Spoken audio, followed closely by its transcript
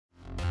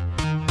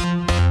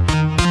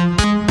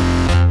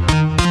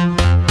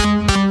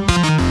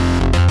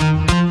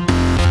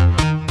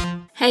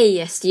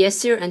Yes,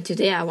 DS here, and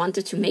today I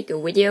wanted to make a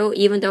video,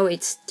 even though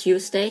it's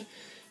Tuesday.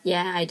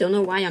 Yeah, I don't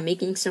know why I'm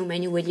making so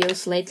many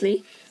videos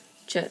lately,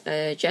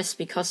 just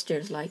because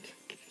there's like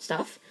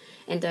stuff.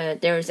 And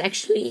there is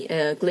actually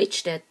a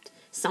glitch that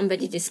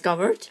somebody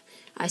discovered.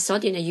 I saw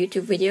it in a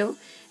YouTube video,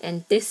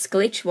 and this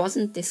glitch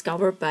wasn't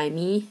discovered by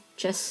me.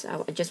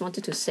 I just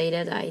wanted to say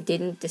that I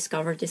didn't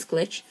discover this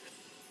glitch.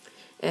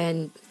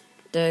 And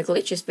the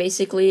glitch is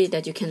basically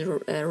that you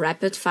can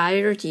rapid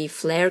fire the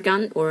flare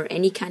gun or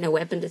any kind of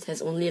weapon that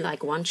has only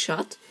like one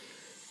shot,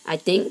 I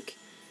think.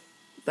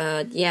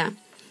 But yeah,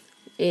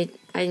 it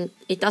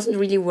doesn't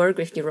really work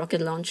with the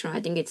rocket launcher. I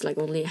think it's like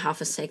only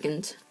half a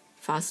second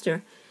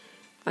faster.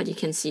 But you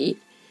can see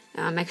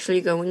I'm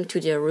actually going to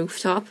the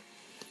rooftop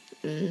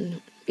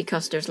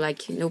because there's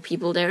like no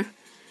people there.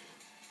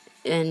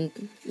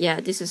 And yeah,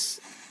 this is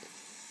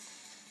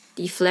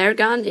the flare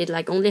gun. It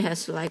like only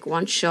has like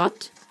one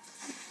shot.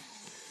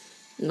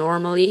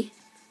 Normally,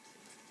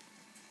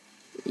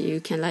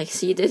 you can like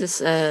see this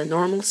is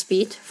normal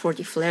speed for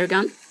the flare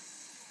gun,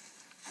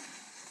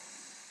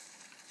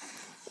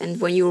 and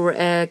when you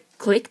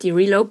click the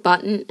reload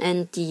button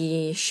and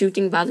the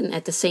shooting button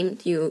at the same,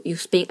 you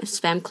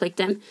spam click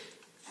them,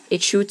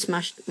 it shoots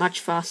much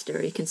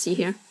faster. You can see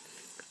here.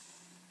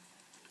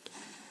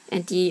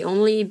 And the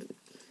only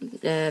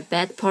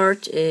bad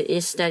part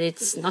is that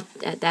it's not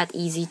that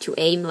easy to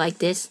aim like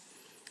this,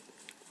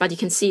 but you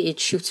can see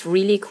it shoots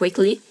really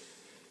quickly.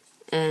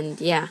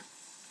 And yeah,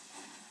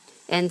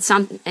 and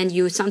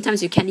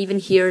sometimes you can't even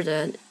hear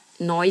the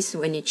noise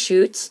when it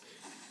shoots.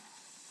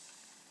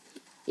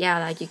 Yeah,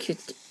 like you could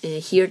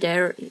hear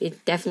there,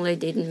 it definitely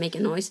didn't make a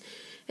noise.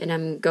 And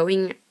I'm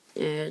going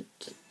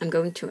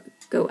to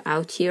go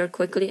out here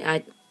quickly.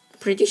 I'm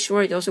pretty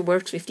sure it also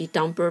works with the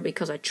Thumper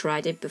because I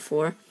tried it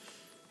before.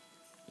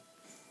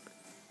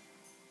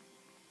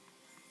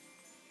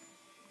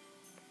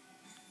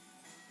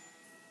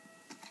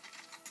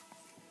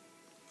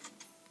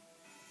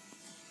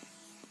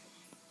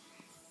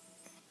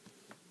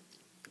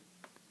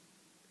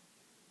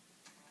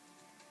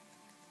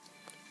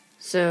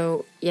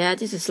 So yeah,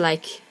 this is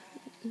like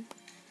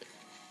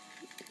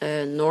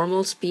a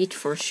normal speed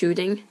for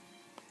shooting,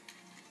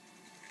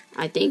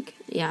 I think.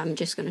 Yeah, I'm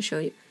just gonna show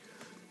you.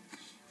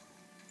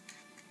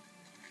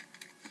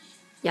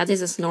 Yeah,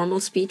 this is normal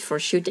speed for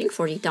shooting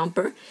for the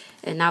Thumper.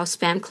 And now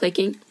spam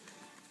clicking.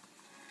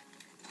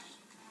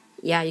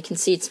 Yeah, you can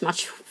see it's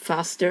much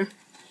faster.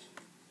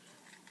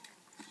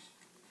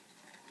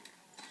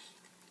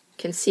 You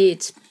can see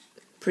it's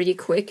pretty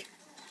quick.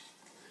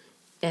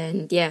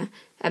 And yeah,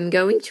 I'm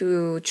going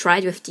to try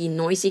it with the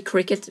noisy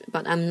cricket,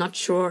 but I'm not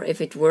sure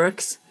if it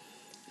works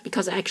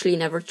because I actually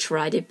never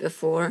tried it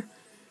before.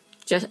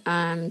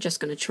 I'm just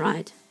gonna try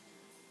it.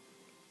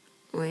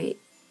 Wait.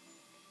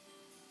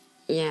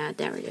 Yeah,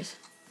 there it is.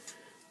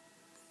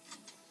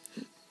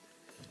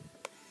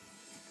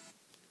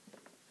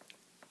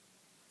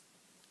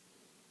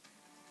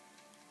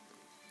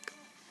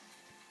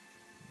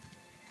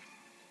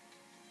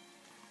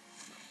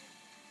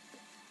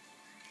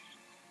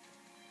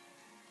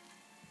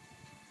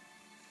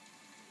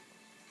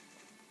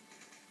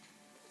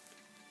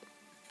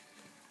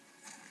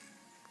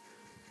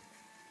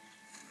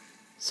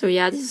 So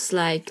yeah, this is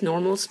like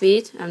normal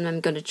speed, and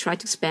I'm gonna try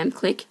to spam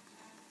click.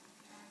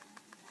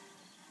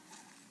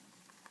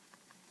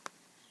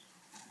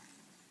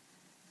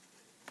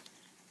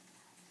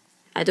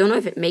 I don't know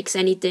if it makes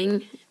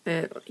anything.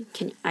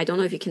 I don't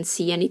know if you can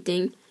see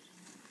anything.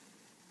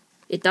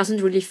 It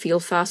doesn't really feel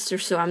faster,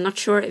 so I'm not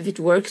sure if it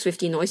works with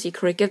the noisy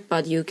cricket,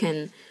 but you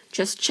can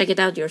just check it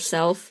out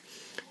yourself.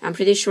 I'm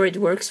pretty sure it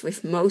works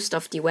with most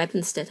of the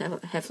weapons that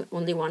have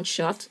only one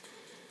shot.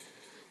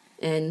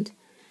 And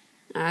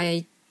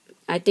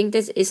I think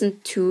this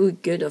isn't too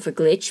good of a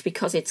glitch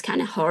because it's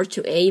kind of hard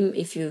to aim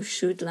if you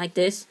shoot like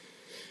this.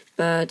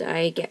 But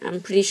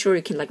I'm pretty sure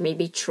you can like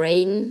maybe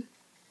train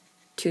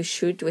to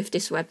shoot with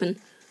this weapon.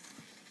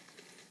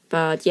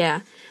 But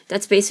yeah,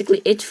 that's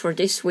basically it for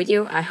this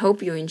video. I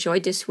hope you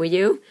enjoyed this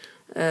video.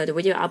 The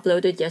video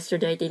uploaded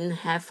yesterday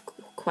didn't have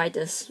quite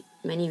as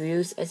many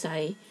views as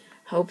I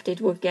hoped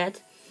it would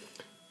get.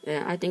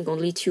 I think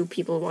only 2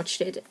 people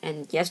watched it,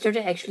 and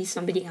yesterday actually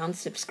somebody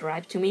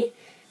unsubscribed to me,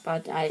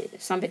 but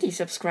somebody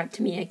subscribed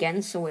to me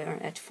again, so we're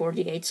at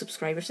 48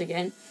 subscribers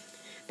again.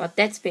 But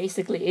that's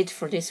basically it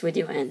for this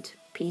video, and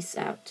peace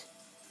out.